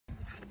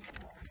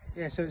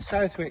Yeah, so it's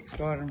Southwick's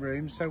garden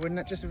room. So we're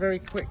not just a very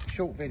quick,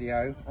 short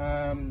video.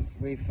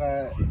 We've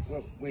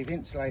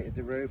insulated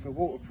the roof, we've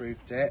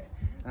waterproofed it,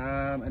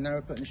 and now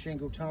we're putting the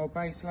shingle tile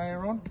base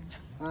layer on.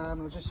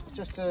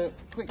 Just a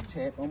quick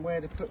tip on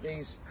where to put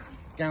these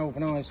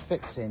galvanised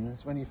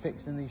fixings when you're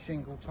fixing these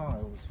shingle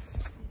tiles.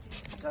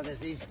 So there's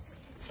these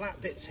flat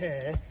bits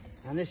here,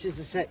 and this is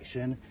the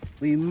section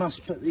where you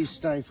must put these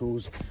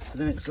staples for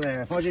the next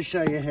layer. If I just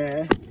show you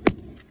here.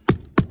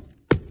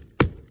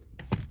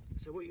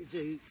 So what you do,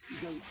 you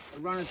go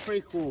run a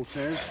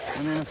 3/4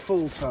 and then a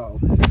full tile.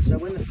 So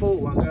when the full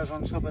one goes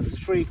on top of the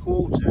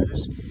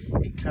 3/4,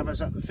 it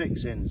covers up the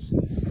fixings.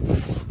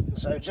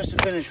 So just to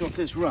finish off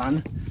this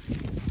run,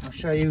 I'll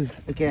show you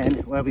again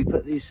where we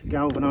put these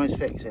galvanised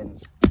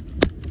fixings.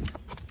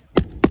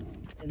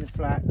 In the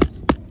flats.